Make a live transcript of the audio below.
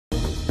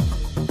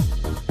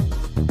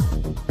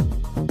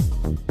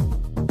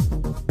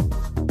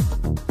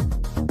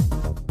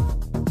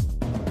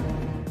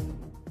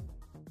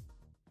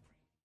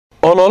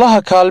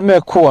ololaha kaalmee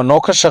kuwan oo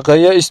ka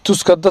shaqeeya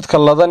istuska dadka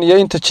ladan iyo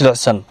inta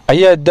jilicsan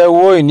ayaa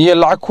daawooyin iyo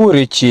lacag ku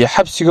wareejiyay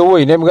xabsiga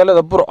weyn ee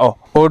magaalada Burco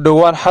oo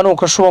dhawaan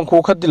xanuunka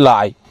shubanku ka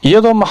dilaacay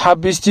iyadoo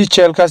maxaabiistii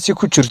jeelkaasi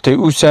ku jirtay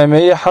uu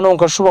saameeyay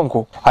xanuunka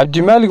shubanku.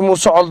 Cabdimaalig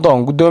Muuse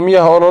Coldoon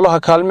gudoomiyaha ololaha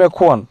kaalmee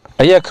kuwan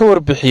ayaa ka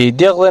warbixiyay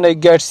deeqdan ay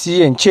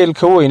gaadsiiyeen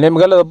jeelka weyn ee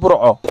magaalada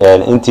Burco.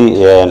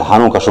 intii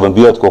xanuunka shuban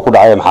biyoodku ku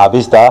dhacay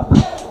maxaabiista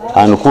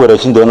aan ku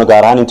wareejin doono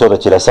gaar ahaan intooda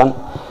jilicsan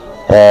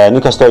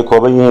ninkastoo ay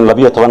kooban yihiin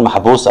 12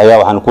 maxbuus ayaa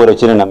waxaan ku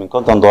wareejinaynaa min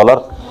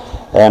 $50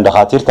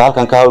 dhakhaatiirta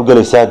halkan ka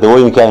hawlgalaysa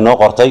dawooyinka ay noo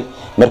qortay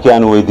markii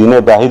aan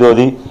weydiinay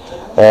baahidoodii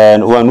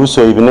waan u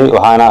soo iibinay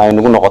waxaana ay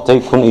nagu noqotay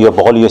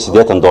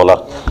 $180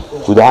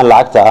 guud ahaan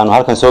lacagta aan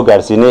halkan soo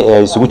gaarsiinay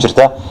ee isugu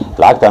jirta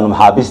lacagta aan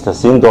maxaabiista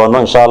siin doono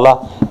insha Allah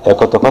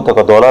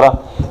 $50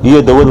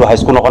 iyo dawadu waxay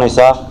isku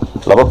noqonaysaa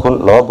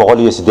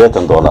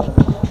 $2280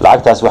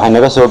 lacagtaas waxay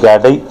naga soo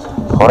gaadhay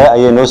hore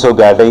ayay noo soo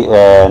gaadhay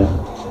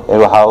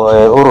waxa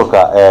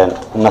ururka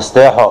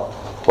nasteexo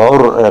waa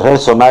urur reer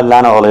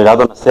Soomaaliland oo la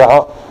yiraahdo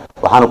nasteexo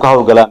waxaanu ka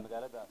hawlgalaa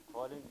magaalada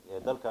Koolin ee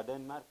dalka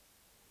Denmark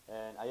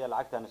ayaa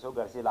lacagtan soo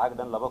gaarsiiyay lacag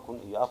dhan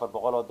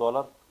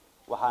 $2400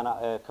 waxaana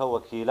ka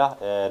wakiila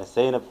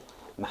Zainab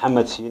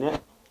Maxamed Shiine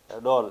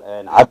Dhool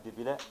Cabdi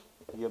Bile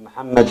iyo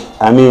Maxamed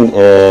Amiin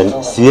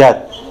Siyaad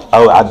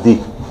aw Cabdi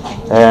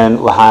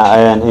waxa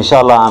insha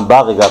Allah aan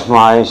baaqiga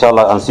insha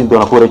Allah aan siin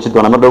doona ku wareejin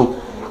doona madhow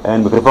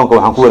mikrofoonka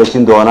waxaan ku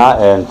wareejin doonaa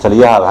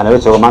taliyaha waxaan la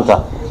joogaa maanta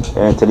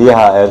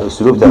taliyaha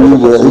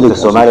usluubta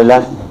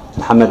Soomaaliland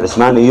Maxamed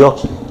Cismaan iyo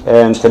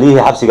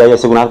taliyihii xabsiga ayaa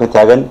isaguna halkan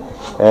taagan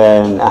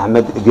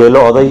Ahmed Geelo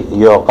oday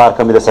iyo qaar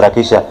kamid ah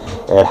saraakiisha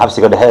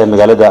xabsiga dhexe ee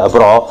magaalada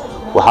Burco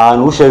waxaan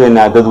u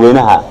sheegaynaa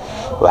dadweynaha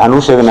waxaan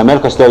u sheegaynaa meel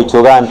kasta ay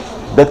joogaan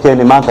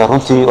dadkeena maanta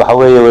runtii waxa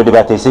weeye way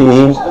dhibaataysan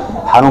yihiin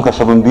xanuunka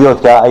shuban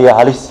biyoodka ayaa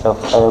halis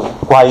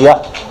ku haya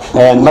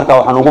marka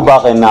waxaan ugu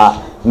baaqaynaa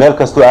meel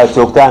kastoo aad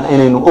joogtaan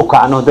inaynu u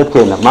kacno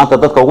dadkeena maanta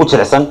dadka ugu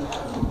jilicsan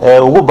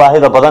ugu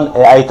baahida badan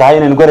ee ay tahay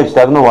inaynu garab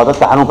istaagno waa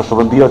dadka xanuunka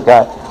shuban biyoodka.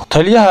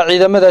 Taliyaha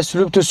ciidamada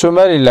asluubta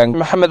Soomaaliland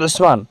Maxamed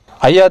Cismaan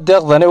ayaa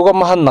deeqdan uga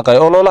mahadnaqay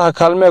ololaha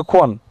kaalmee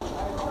kuwan.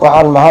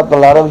 waxaan mahad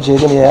ballaaran u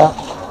jeedinayaa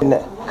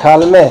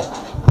kaalmee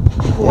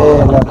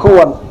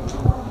kuwan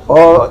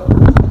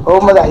oo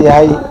madax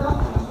yahay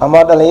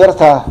ama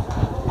dhalinyarta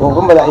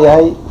oo madax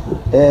yahay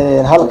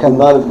halkan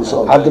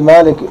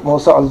Cabdimaalig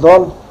Muuse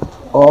Coldoon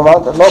oo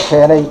maanta noo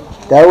keenay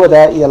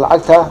daawada iyo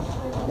lacagta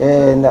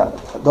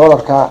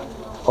 $1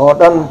 oo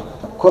dhan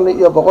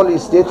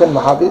 180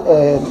 maxaabiis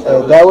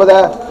daawada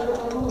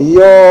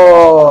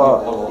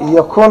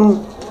iyo 100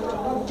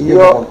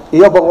 iyo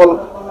 100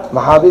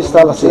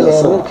 maxaabiista la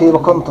siinayo ninkiiba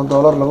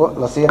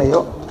 $50 la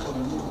siinayo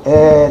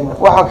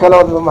waxa kale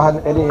oo mahad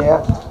celinayaa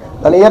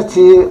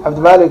dhalinyartii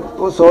Cabdimaalig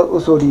u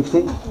soo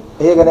dhiibtay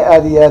iyagana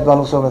aad iyo aad baan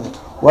u soo maday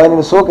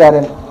waana soo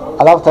gaareen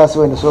alaabtaas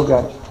wayna soo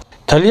gaareen.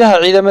 taliyaha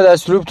ciidamada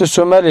asluubta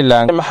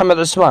Soomaaliland Maxamed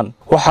Cismaan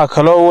waxa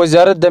kale oo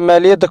wasaaradda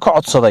maaliyadda ka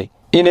codsaday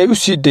inay u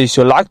sii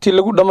deyso lacagtii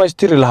lagu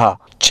dhamaystiri lahaa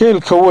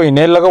jeelka weyn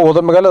ee laga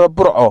wado magaalada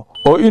Burco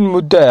oo in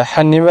muddo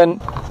xaniman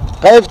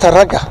qaybta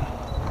ragga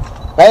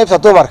qaybta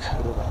dumarka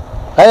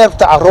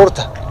qaybta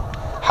caruurta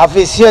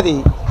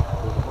xafiisyadii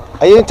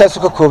ayay intaas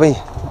ka kooban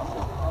yihiin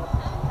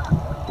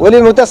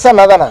wali muddo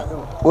sanadana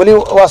wali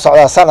waa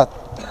socdaa sanad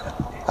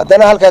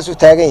haddana halkaas uu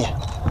taagan yahay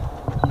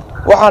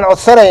waxaan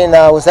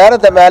codsanaynaa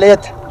wasaaradda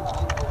maaliyadda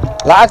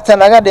lacagta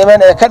naga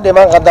dhiman ee ka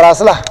dhiman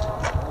qandaraaslaha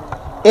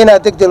ina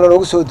degdeg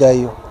loogu soo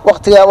daayo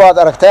waqtiga waad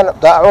aragteen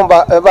daacun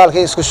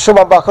baalkii isku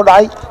shuban baa ku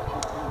dhacay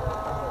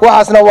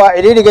waxaasna waa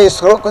ciliiliga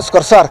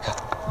iskorsaarka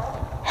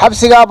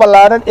xabsiga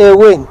ballaaran ee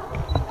weyn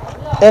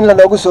in la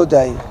noogu soo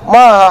daayo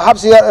ma aha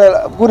xabsiga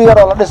guri yar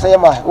oo la dhisay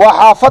ma aha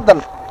waa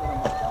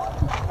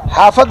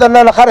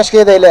xaafadanna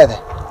qarashkeeda ay leedahay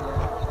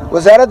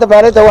wasaaradda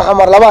maaliyadda waxa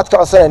mar labaad ka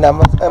codsanaynaa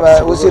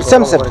wasiir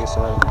Samsam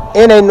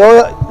inay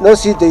noo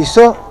sii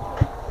deyso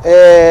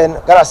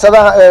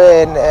ganacsadaha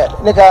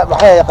ninka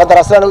maxay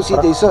qandaraaslaha u sii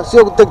deyso si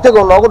degdeg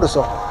oo noogu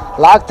dhiso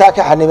lacagta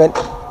ka xaniban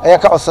ayaan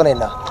ka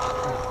codsanaynaa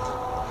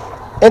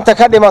inta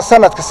ka dhiman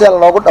sanadka si la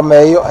noogu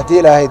dhameeyo hadii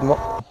Ilaahay idmo.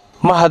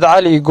 Mahad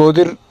Cali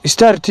Goodir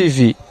Star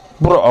TV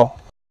Burco.